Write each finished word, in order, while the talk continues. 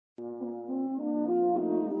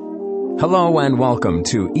Hello and welcome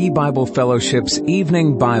to E-Bible Fellowship's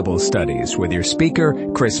Evening Bible Studies with your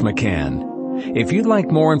speaker, Chris McCann. If you'd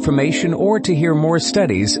like more information or to hear more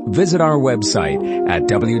studies, visit our website at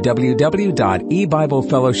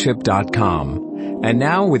www.ebiblefellowship.com. And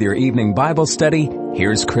now with your evening Bible study,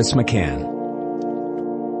 here's Chris McCann.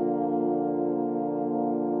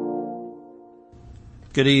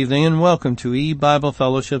 Good evening and welcome to E-Bible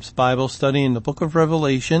Fellowship's Bible study in the book of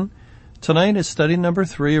Revelation. Tonight is study number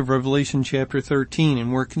 3 of Revelation chapter 13,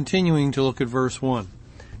 and we're continuing to look at verse 1.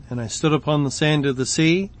 And I stood upon the sand of the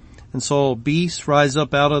sea, and saw a beast rise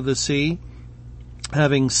up out of the sea,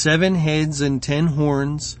 having 7 heads and 10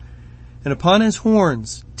 horns, and upon his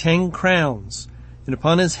horns 10 crowns, and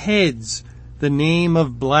upon his heads the name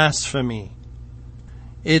of blasphemy.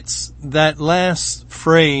 It's that last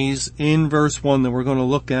phrase in verse 1 that we're going to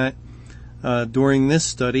look at during this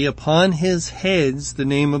study. Upon his heads, the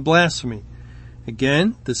name of blasphemy.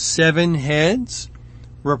 Again, the 7 heads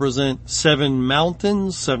represent 7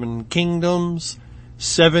 mountains, 7 kingdoms,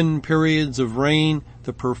 7 periods of reign,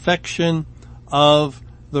 the perfection of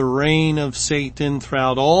the reign of Satan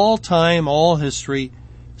throughout all time, all history,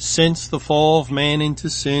 since the fall of man into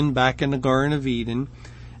sin back in the Garden of Eden.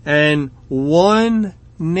 And one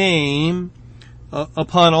name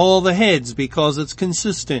upon all the heads, because it's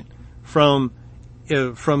consistent from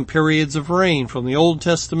periods of reign, from the Old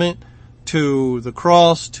Testament to the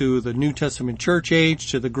cross, to the New Testament church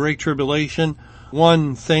age, to the Great Tribulation.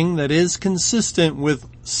 One thing that is consistent with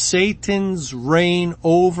Satan's reign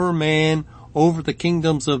over man, over the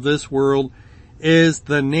kingdoms of this world, is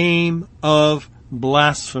the name of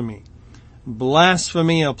blasphemy.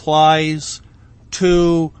 Blasphemy applies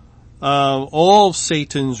to all of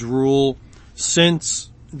Satan's rule since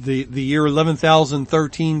the year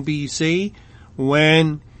 11,013 BC,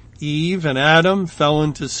 when Eve and Adam fell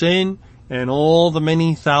into sin, and all the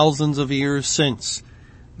many thousands of years since.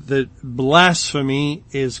 That blasphemy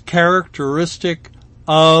is characteristic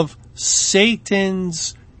of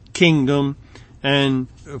Satan's kingdom, and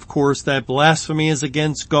of course that blasphemy is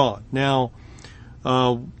against God. Now,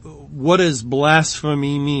 what does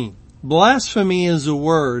blasphemy mean? Blasphemy is a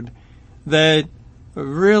word that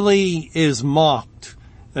really is mocked.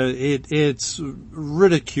 It's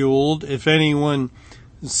ridiculed. If anyone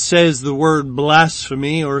says the word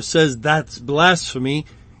blasphemy or says that's blasphemy,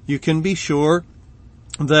 you can be sure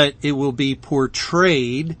that it will be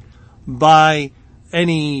portrayed by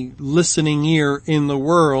any listening ear in the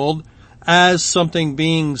world as something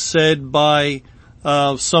being said by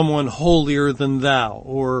someone holier than thou,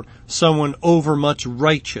 or someone overmuch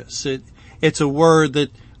righteous. It's a word that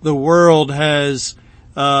the world has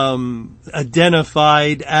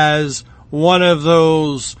identified as one of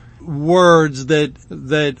those words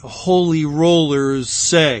that holy rollers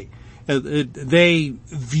say. They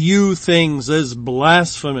view things as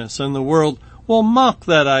blasphemous, and the world will mock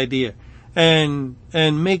that idea and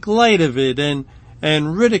make light of it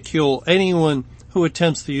and ridicule anyone who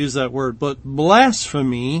attempts to use that word. But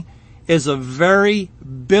blasphemy is a very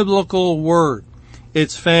biblical word.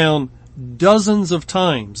 It's found dozens of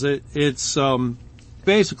times. It's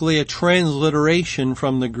basically a transliteration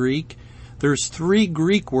from the Greek. There's 3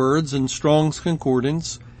 Greek words in Strong's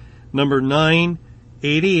Concordance. Number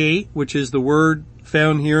 988, which is the word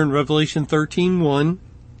found here in Revelation 13:1.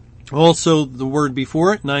 Also the word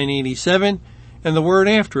before it, 987, and the word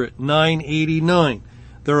after it, 989.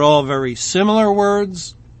 They're all very similar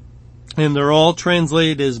words, and they're all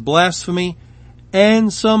translated as blasphemy,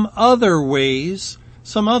 and some other ways,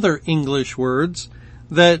 some other English words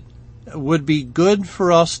that would be good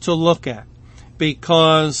for us to look at,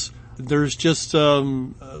 because there's just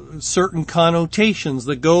certain connotations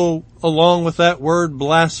that go along with that word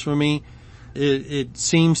blasphemy. It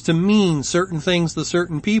seems to mean certain things to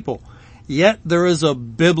certain people. Yet there is a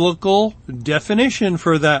biblical definition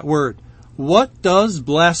for that word. What does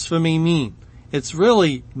blasphemy mean? It's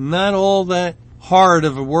really not all that hard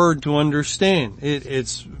of a word to understand.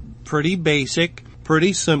 It's pretty basic,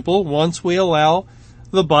 pretty simple once we allow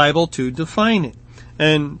the Bible to define it.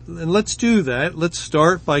 And let's do that. Let's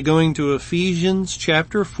start by going to Ephesians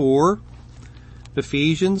chapter 4.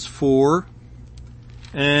 Ephesians 4,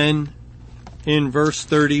 and in verse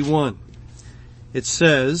 31. It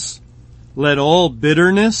says, "Let all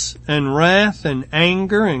bitterness and wrath and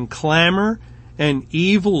anger and clamor and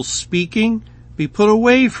evil speaking be put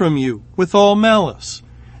away from you with all malice."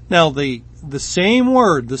 Now the same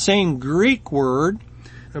word, the same Greek word,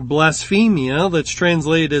 blasphemia, that's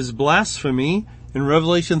translated as blasphemy in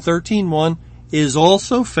Revelation 13:1, is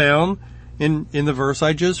also found in the verse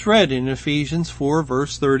I just read in Ephesians 4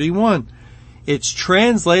 verse 31. It's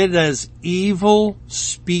translated as evil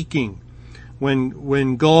speaking.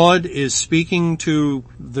 When God is speaking to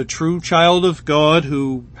the true child of God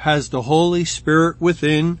who has the Holy Spirit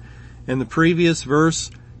within, and the previous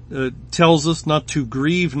verse tells us not to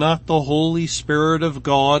grieve not the Holy Spirit of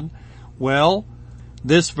God. Well,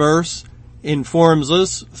 this verse informs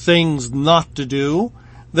us things not to do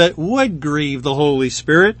that would grieve the Holy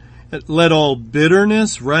Spirit. Let all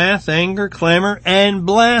bitterness, wrath, anger, clamor, and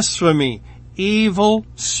blasphemy, evil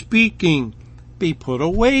speaking, be put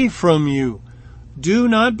away from you. Do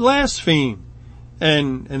not blaspheme.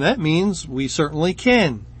 And that means we certainly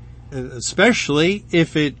can, especially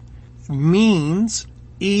if it means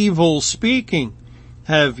evil speaking.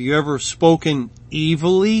 Have you ever spoken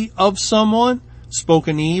evilly of someone?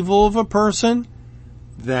 Spoken evil of a person?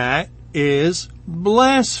 That is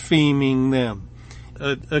blaspheming them,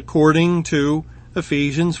 according to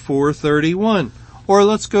Ephesians 4:31. Or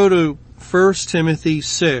let's go to 1 Timothy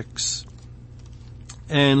 6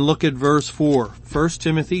 and look at verse 4. 1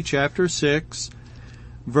 Timothy chapter 6,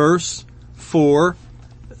 verse 4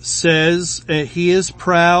 says, he is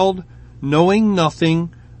proud, knowing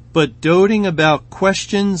nothing, but doting about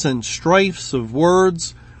questions and strifes of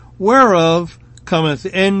words, whereof cometh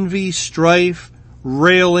envy, strife,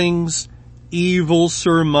 railings, evil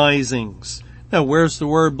surmisings. Now, where's the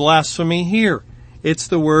word blasphemy here? It's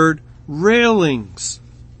the word railings.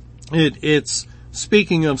 It's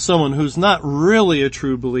speaking of someone who's not really a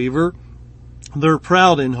true believer. They're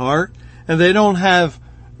proud in heart, and they don't have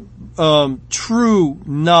true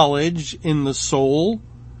knowledge in the soul.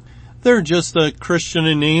 They're just a Christian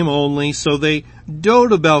in name only, so they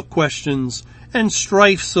dote about questions and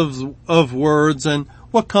strifes of words, and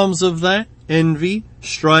what comes of that? Envy,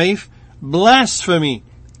 strife, blasphemy,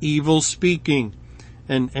 evil speaking,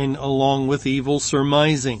 and along with evil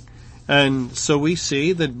surmising. And so we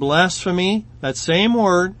see that blasphemy, that same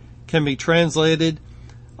word, can be translated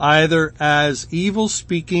either as evil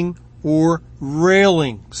speaking or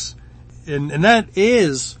railings. And that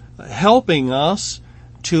is helping us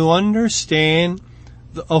to understand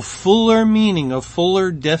a fuller meaning, a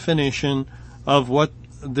fuller definition of what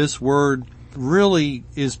this word really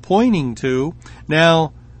is pointing to.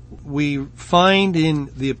 Now, we find in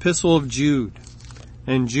the epistle of Jude,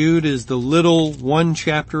 and Jude is the little one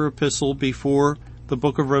chapter epistle before the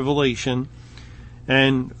book of Revelation.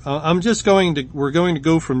 And we're going to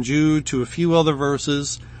go from Jude to a few other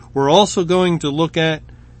verses. We're also going to look at,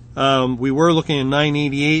 we were looking at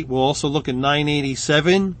 988. We'll also look at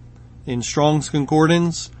 987 in Strong's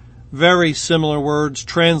Concordance. Very similar words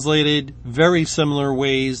translated very similar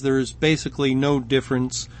ways. There's basically no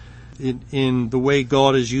difference in the way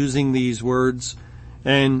God is using these words.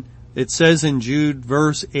 And it says in Jude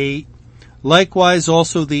verse 8, likewise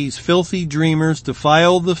also these filthy dreamers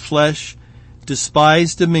defile the flesh,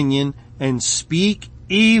 despise dominion, and speak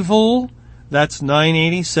evil. That's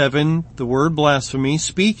 987, the word blasphemy.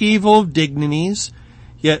 Speak evil of dignities.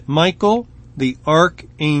 Yet Michael, the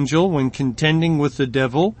archangel, when contending with the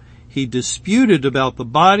devil, he disputed about the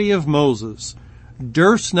body of Moses,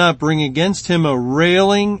 durst not bring against him a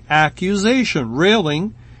railing accusation.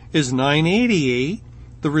 Railing is 988,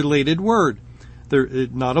 the related word.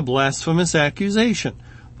 Not a blasphemous accusation.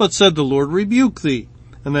 But said the Lord rebuke thee.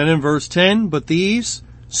 And then in verse 10, but these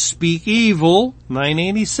speak evil,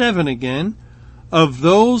 987 again, of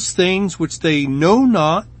those things which they know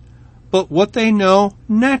not, but what they know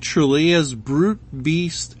naturally as brute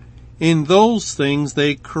beasts, in those things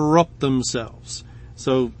they corrupt themselves.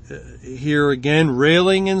 So here again,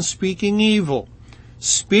 railing and speaking evil.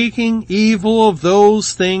 Speaking evil of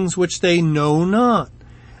those things which they know not.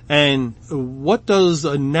 And what does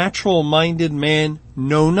a natural-minded man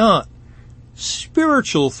know not?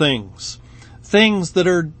 Spiritual things. Things that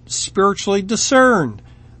are spiritually discerned.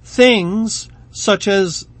 Things such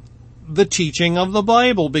as the teaching of the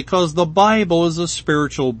Bible, because the Bible is a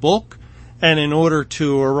spiritual book, and in order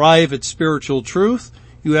to arrive at spiritual truth,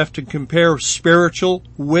 you have to compare spiritual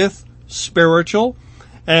with spiritual,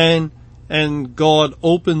 and God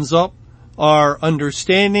opens up our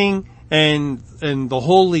understanding, and the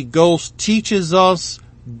Holy Ghost teaches us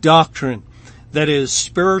doctrine that is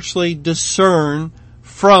spiritually discerned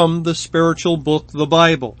from the spiritual book, the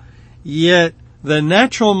Bible. Yet the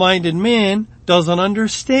natural-minded man doesn't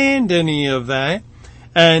understand any of that.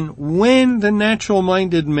 And when the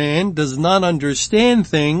natural-minded man does not understand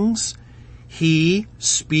things, he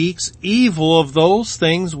speaks evil of those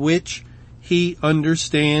things which he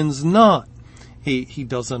understands not. He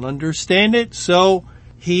doesn't understand it, so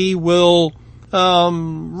he will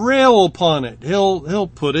rail upon it. He'll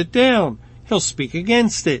put it down. He'll speak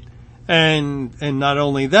against it. And not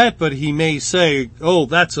only that, but he may say, oh,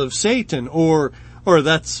 that's of Satan, or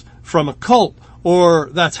that's from a cult, or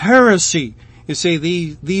that's heresy. You see,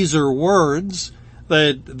 these are words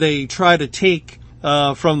that they try to take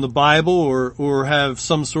from the Bible or have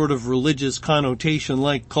some sort of religious connotation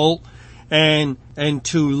like cult, and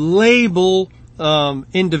to label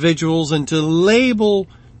individuals and to label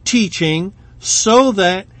teaching so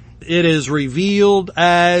that it is revealed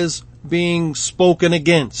as being spoken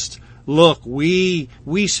against. Look, we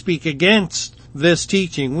speak against this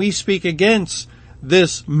teaching. We speak against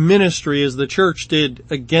this ministry, as the church did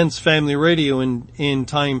against Family Radio in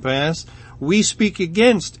time past. We speak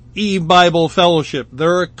against E-Bible Fellowship.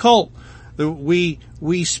 They're a cult. We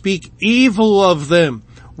speak evil of them.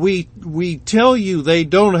 We tell you they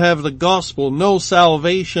don't have the gospel, no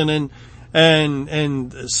salvation,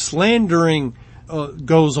 and slandering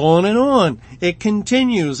goes on and on. It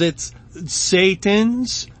continues. It's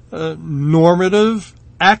Satan's normative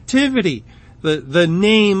activity. The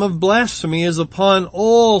name of blasphemy is upon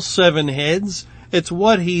all 7 heads. It's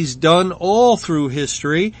what he's done all through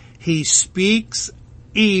history. He speaks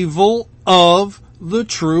evil of the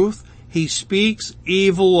truth. He speaks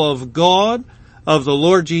evil of God, of the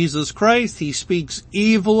Lord Jesus Christ. He speaks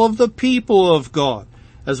evil of the people of God.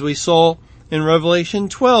 As we saw in Revelation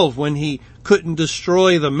 12, when he couldn't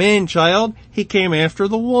destroy the man-child, he came after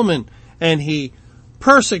the woman, and he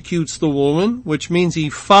persecutes the woman, which means he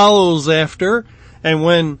follows after. And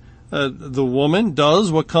when the woman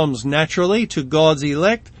does what comes naturally to God's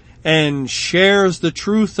elect and shares the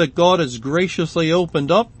truth that God has graciously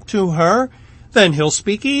opened up to her, then he'll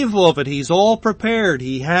speak evil of it. He's all prepared.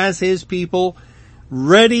 He has his people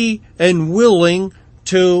ready and willing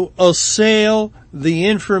to assail the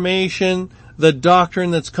information, the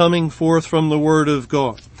doctrine that's coming forth from the Word of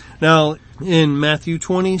God. Now, in Matthew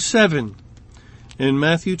 27,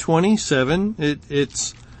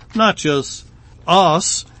 it's not just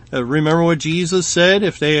us. Remember what Jesus said,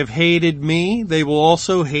 if they have hated me, they will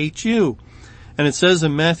also hate you. And it says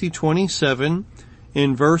in Matthew 27,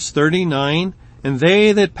 in verse 39, and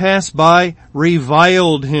they that passed by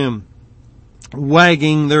reviled him,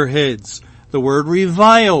 wagging their heads. The word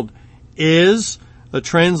reviled is a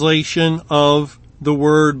translation of the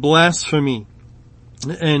word blasphemy.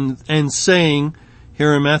 And saying,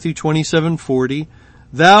 here in Matthew 27:40,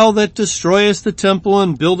 thou that destroyest the temple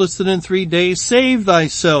and buildest it in 3 days, save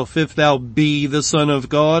thyself, if thou be the Son of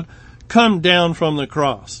God, come down from the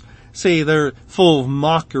cross. See, they're full of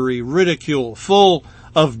mockery, ridicule, full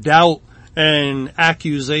of doubt and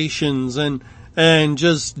accusations and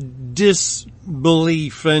just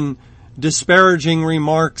disbelief and disparaging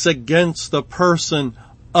remarks against the person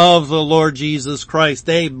of the Lord Jesus Christ.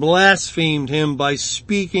 They blasphemed him by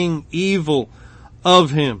speaking evil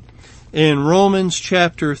of him. In Romans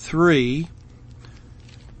chapter 3,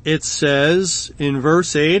 it says in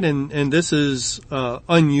verse 8, and this is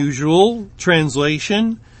unusual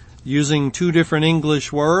translation, using 2 different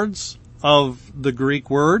English words of the Greek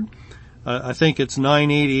word. I think it's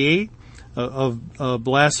 988 of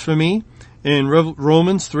blasphemy. In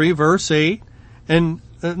Romans 3 verse 8, and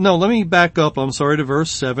no, let me back up, to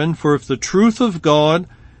verse 7. For if the truth of God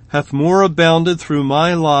hath more abounded through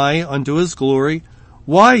my lie unto his glory,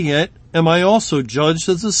 why yet am I also judged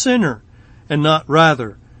as a sinner, and not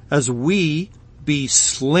rather as we be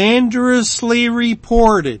slanderously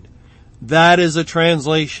reported? That is a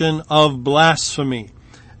translation of blasphemy.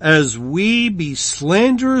 As we be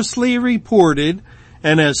slanderously reported,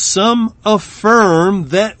 and as some affirm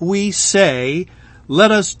that we say,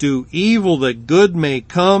 let us do evil that good may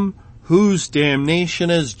come, whose damnation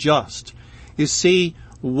is just. You see,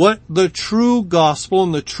 what the true gospel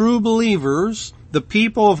and the true believers, the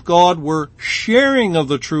people of God, were sharing of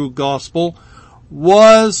the true gospel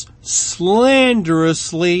was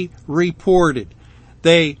slanderously reported.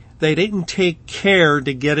 They didn't take care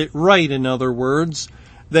to get it right, in other words.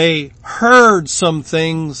 They heard some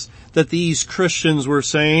things that these Christians were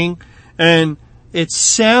saying, and it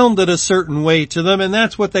sounded a certain way to them, and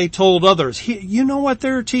that's what they told others. You know what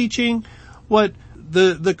they're teaching? What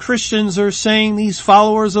the Christians are saying, these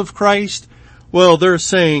followers of Christ? Well, they're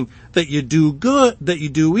saying that you do good, that you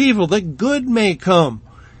do evil, that good may come.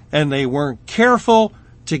 And they weren't careful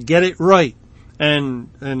to get it right. And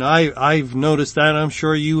I've noticed that, I'm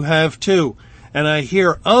sure you have too. And I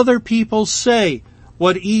hear other people say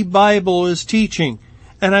what E-Bible is teaching.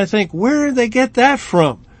 And I think, where did they get that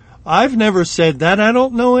from? I've never said that. I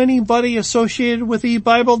don't know anybody associated with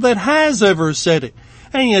E-Bible that has ever said it.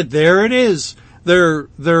 And yet there it is. They're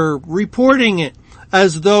reporting it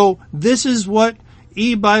as though this is what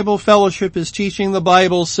E-Bible Fellowship is teaching, the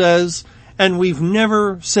Bible says, and we've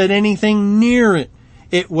never said anything near it.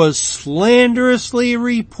 It was slanderously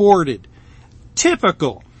reported.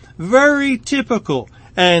 Typical Very typical.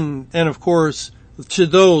 And of course, to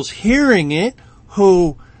those hearing it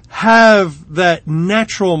who have that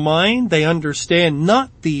natural mind, they understand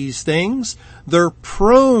not these things. They're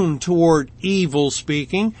prone toward evil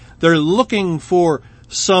speaking. They're looking for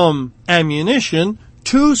some ammunition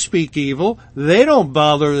to speak evil. They don't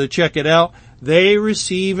bother to check it out. They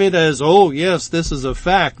receive it as, oh yes, this is a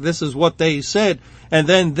fact. This is what they said. And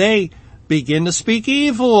then they begin to speak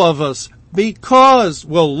evil of us because,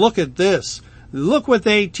 well, look at this. Look what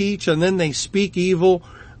they teach, and then they speak evil.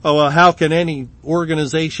 Oh, well, how can any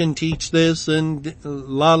organization teach this? And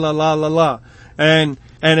la la la la la. And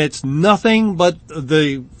it's nothing but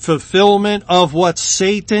the fulfillment of what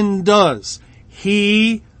Satan does.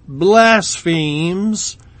 He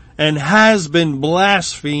blasphemes and has been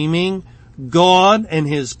blaspheming God and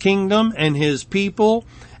His kingdom and His people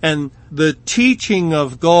and the teaching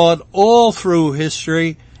of God all through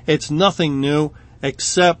history. It's nothing new,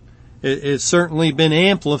 except it's certainly been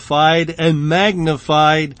amplified and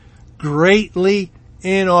magnified greatly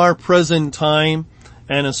in our present time,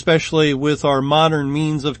 and especially with our modern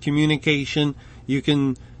means of communication. You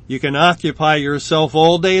can occupy yourself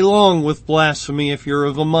all day long with blasphemy if you're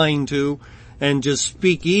of a mind to, and just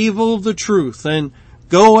speak evil of the truth and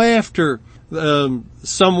go after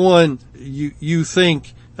someone you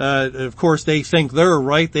think, of course they think they're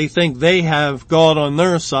right, they think they have God on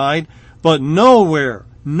their side, but nowhere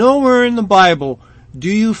in the Bible do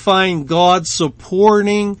you find God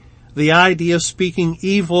supporting the idea of speaking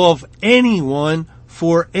evil of anyone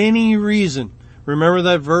for any reason. Remember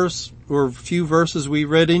that verse or a few verses we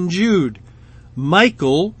read in Jude.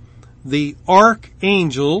 Michael, the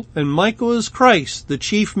archangel, and Michael is Christ, the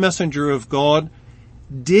chief messenger of God,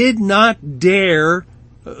 did not dare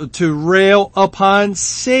to rail upon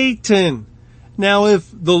Satan. Now, if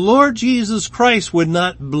the Lord Jesus Christ would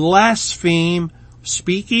not blaspheme,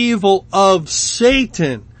 speak evil of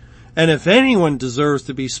Satan, and if anyone deserves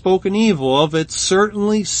to be spoken evil of, it's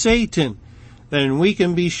certainly Satan, then we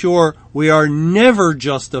can be sure we are never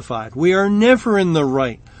justified. We are never in the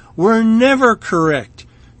right. We're never correct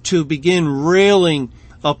to begin railing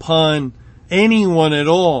upon anyone at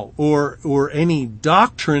all or any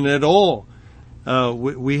doctrine at all.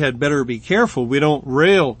 We had better be careful. We don't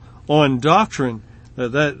rail on doctrine.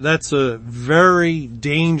 That's a very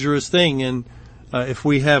dangerous thing. And if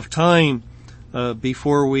we have time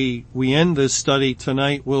before we end this study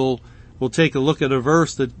tonight, we'll take a look at a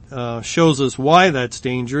verse that shows us why that's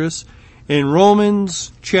dangerous. In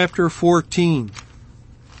Romans chapter 14,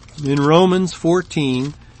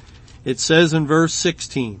 it says in verse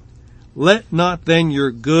 16, "Let not then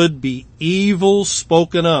your good be evil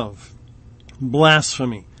spoken of."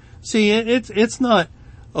 Blasphemy. See, it's not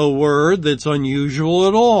a word that's unusual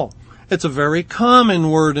at all. It's a very common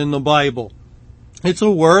word in the Bible. It's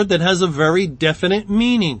a word that has a very definite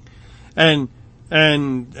meaning. And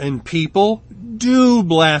people do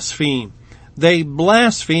blaspheme. They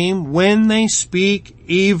blaspheme when they speak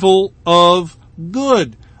evil of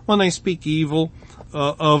good, when they speak evil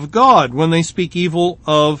of God, when they speak evil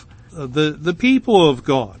of the people of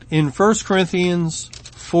God. In 1 Corinthians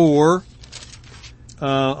 4,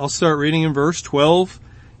 I'll start reading in verse 12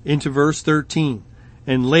 into verse 13.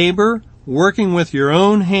 "And labor, working with your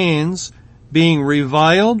own hands, being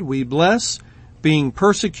reviled, we bless, being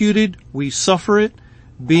persecuted, we suffer it,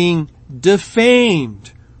 being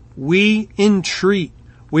defamed, we entreat.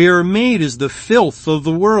 We are made as the filth of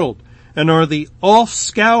the world, and are the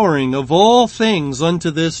offscouring of all things unto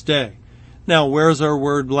this day." Now, where's our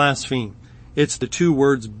word blaspheme? It's the two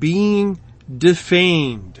words being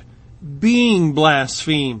defamed, being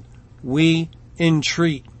blasphemed, we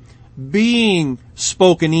entreat, being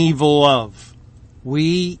spoken evil of,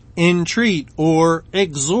 we entreat or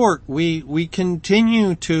exhort. We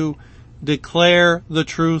continue to declare the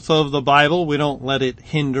truth of the Bible. We don't let it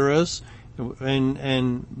hinder us.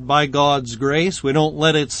 And by God's grace, we don't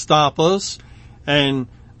let it stop us. And,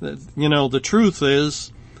 the truth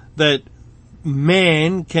is that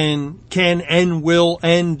man can and will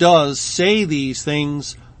and does say these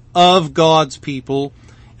things of God's people.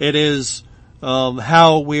 It is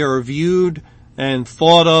how we are viewed and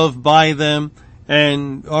thought of by them.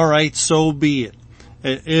 And all right, so be it.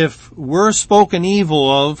 If we're spoken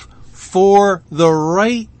evil of for the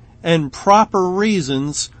right and proper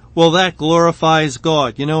reasons, well, that glorifies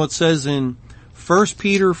God. It says in 1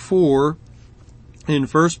 Peter 4,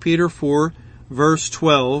 verse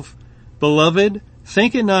 12, "Beloved,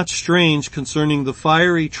 think it not strange concerning the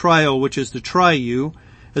fiery trial which is to try you,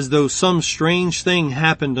 as though some strange thing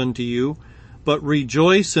happened unto you, but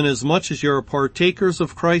rejoice inasmuch as you are partakers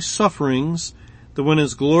of Christ's sufferings, that when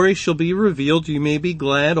his glory shall be revealed, ye may be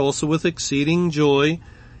glad also with exceeding joy.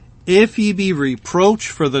 If ye be reproached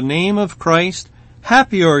for the name of Christ,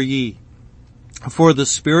 happy are ye. For the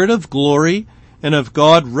Spirit of glory and of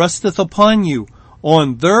God resteth upon you.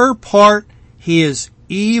 On their part he is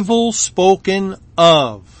evil spoken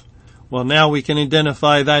of. Well, now we can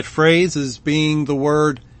identify that phrase as being the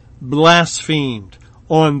word blasphemed.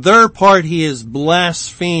 On their part he is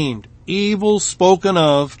blasphemed, evil spoken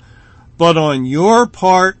of, but on your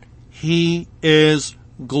part he is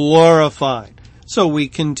glorified. So we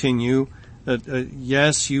continue.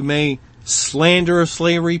 Yes, you may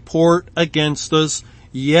slanderously report against us.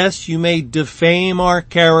 Yes, you may defame our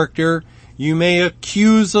character. You may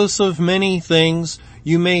accuse us of many things.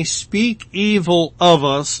 You may speak evil of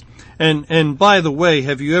us. And by the way,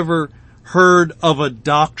 have you ever heard of a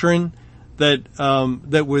doctrine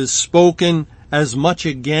that was spoken as much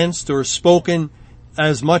against or spoken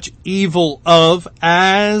as much evil of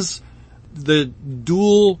as the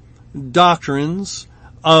dual doctrines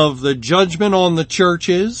of the judgment on the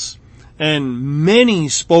churches? And many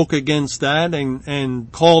spoke against that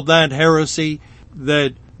and called that heresy,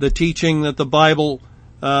 that the teaching that the Bible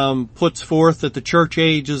puts forth that the church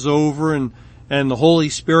age is over and the Holy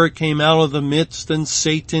Spirit came out of the midst and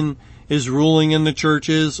Satan is ruling in the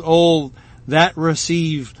churches. Oh, that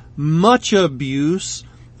received much abuse,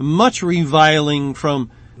 much reviling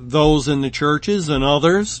from those in the churches and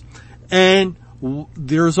others. And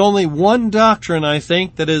there's only one doctrine, I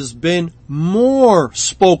think, that has been more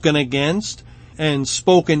spoken against and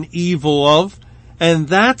spoken evil of, and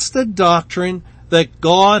that's the doctrine that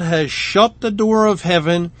God has shut the door of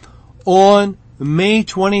heaven on May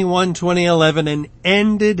 21, 2011 and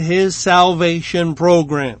ended his salvation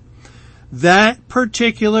program. That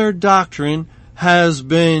particular doctrine has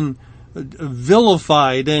been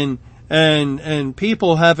vilified and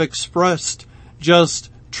people have expressed just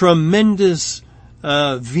tremendous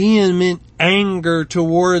vehement anger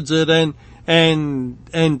towards it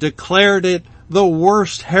and declared it the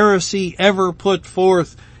worst heresy ever put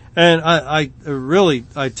forth. And I really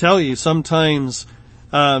tell you, sometimes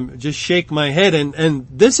just shake my head. And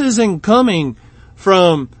this isn't coming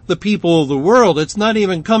from the people of the world. It's not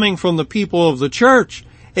even coming from the people of the church.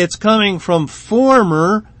 It's coming from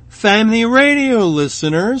former family radio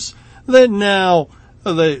listeners that now,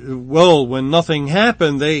 when nothing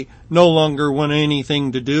happened, they no longer want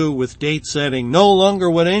anything to do with date setting, no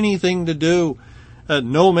longer want anything to do,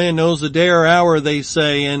 no man knows the day or hour, they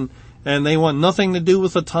say, and they want nothing to do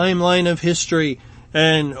with the timeline of history.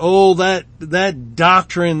 And that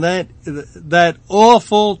doctrine, that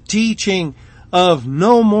awful teaching of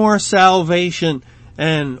no more salvation,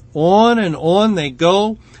 and on they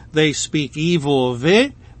go. They speak evil of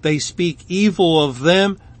it. They speak evil of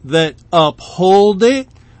them that uphold it,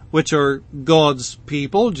 which are God's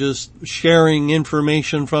people, just sharing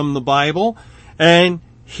information from the Bible. And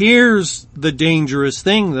here's the dangerous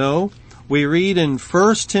thing, though. We read in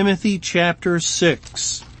 1 Timothy chapter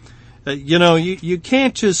 6. You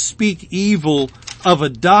can't just speak evil of a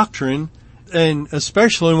doctrine, and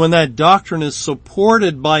especially when that doctrine is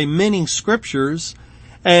supported by many scriptures,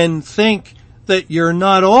 and think that you're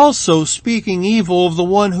not also speaking evil of the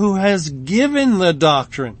one who has given the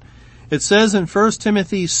doctrine. It says in 1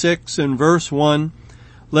 Timothy 6 and verse 1,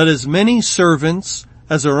 "Let as many servants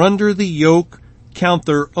as are under the yoke count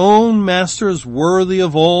their own masters worthy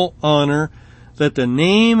of all honor, that the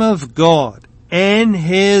name of God and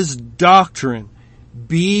his doctrine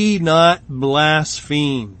be not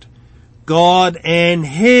blasphemed." God and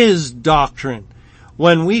his doctrine.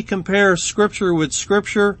 When we compare scripture with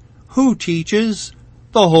scripture, who teaches?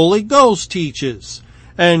 The Holy Ghost teaches.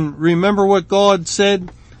 And remember what God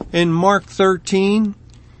said in Mark 13,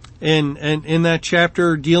 in that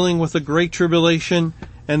chapter dealing with the Great Tribulation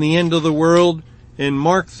and the end of the world. In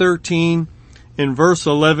Mark 13, in verse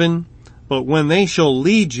 11, "But when they shall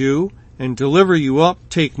lead you and deliver you up,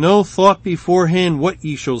 take no thought beforehand what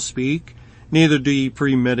ye shall speak, neither do ye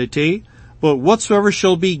premeditate, but whatsoever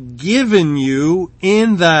shall be given you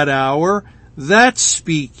in that hour, that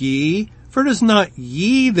speak ye, for it is not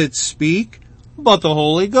ye that speak, but the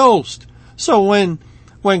Holy Ghost." So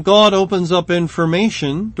when God opens up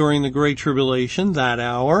information during the Great Tribulation, that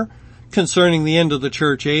hour, concerning the end of the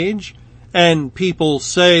church age, and people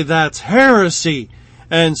say that's heresy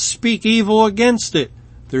and speak evil against it,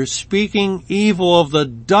 they're speaking evil of the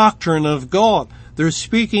doctrine of God. They're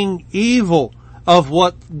speaking evil of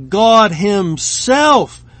what God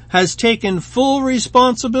himself has taken full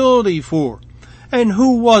responsibility for. And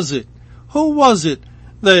who was it? Who was it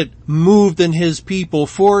that moved in his people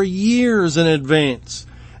for years in advance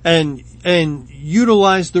and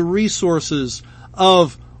utilized the resources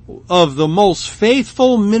of the most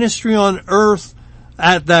faithful ministry on earth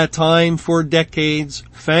at that time for decades,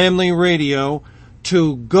 family radio,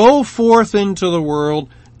 to go forth into the world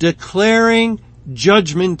declaring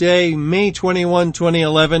Judgment Day, May 21,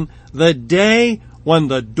 2011, the day when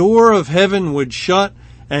the door of heaven would shut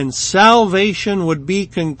and salvation would be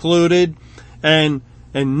concluded, and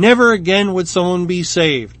never again would someone be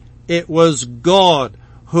saved. It was God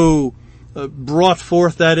who brought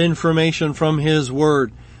forth that information from His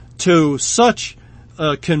Word to such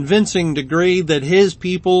a convincing degree that His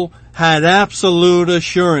people had absolute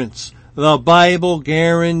assurance. The Bible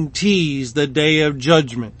guarantees the day of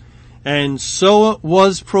judgment. And so it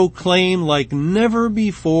was proclaimed like never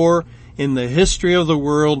before in the history of the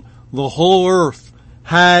world. The whole earth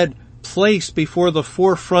had placed before the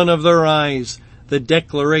forefront of their eyes the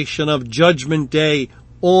declaration of Judgment Day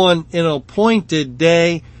on an appointed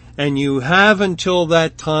day, and you have until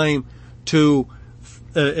that time to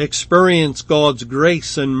experience God's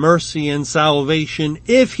grace and mercy and salvation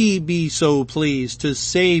if He be so pleased to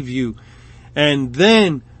save you. And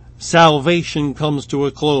then salvation comes to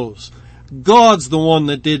a close. God's the one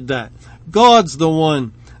that did that. God's the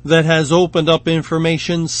one that has opened up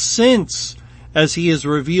information since, as He has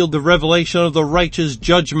revealed the revelation of the righteous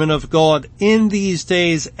judgment of God in these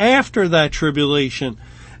days after that tribulation.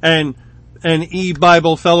 And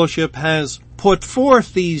E-Bible Fellowship has put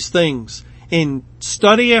forth these things in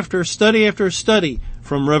study after study after study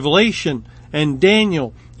from Revelation and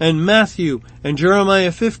Daniel and Matthew and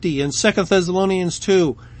Jeremiah 50 and 2 Thessalonians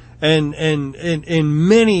 2 and in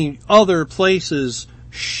many other places,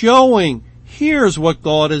 showing here's what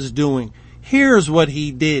God is doing. Here's what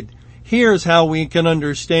He did. Here's how we can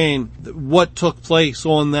understand what took place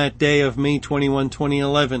on that day of May 21,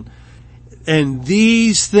 2011. And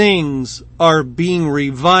these things are being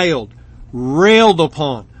reviled, railed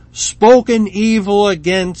upon, spoken evil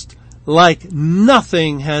against like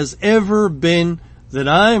nothing has ever been that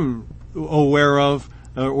I'm aware of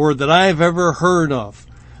or that I've ever heard of.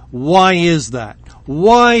 Why is that?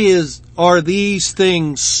 Why are these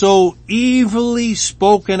things so evilly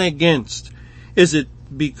spoken against? Is it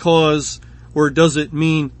because, or does it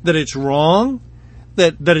mean that it's wrong?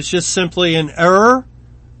 That it's just simply an error?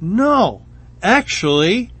 No.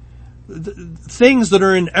 Actually, things that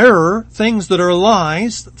are in error, things that are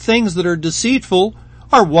lies, things that are deceitful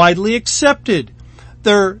are widely accepted.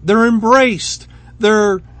 They're embraced.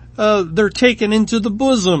 They're taken into the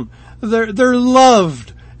bosom. They're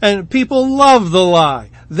loved. And people love the lie.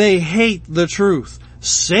 They hate the truth.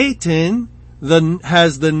 Satan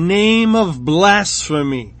has the name of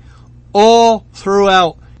blasphemy all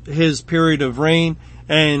throughout his period of reign,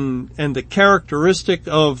 and the characteristic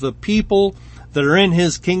of the people that are in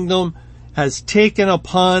his kingdom has taken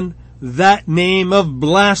upon that name of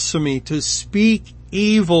blasphemy to speak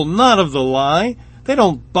evil, not of the lie. They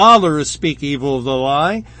don't bother to speak evil of the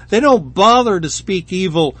lie. They don't bother to speak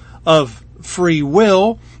evil of free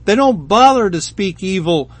will. They don't bother to speak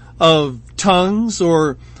evil of tongues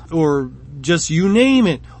or just you name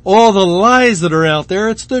it. All the lies that are out there,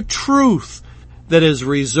 it's the truth that is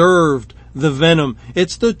reserved the venom.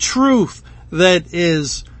 It's the truth that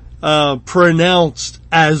is pronounced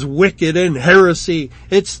as wicked and heresy.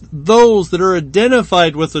 It's those that are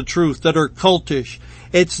identified with the truth that are cultish.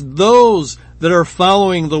 It's those that are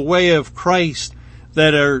following the way of Christ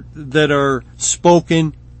that are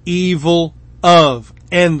spoken evil of.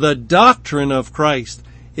 And the doctrine of Christ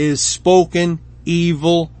is spoken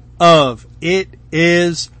evil of. It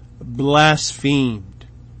is blasphemed.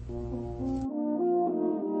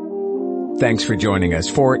 Thanks for joining us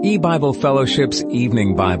for E-Bible Fellowship's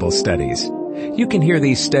Evening Bible Studies. You can hear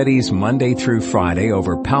these studies Monday through Friday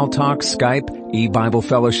over Paltalk, Skype, E-Bible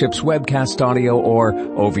Fellowship's webcast audio, or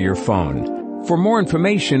over your phone. For more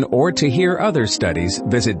information or to hear other studies,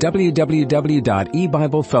 visit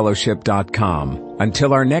www.ebiblefellowship.com.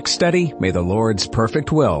 Until our next study, may the Lord's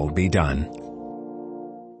perfect will be done.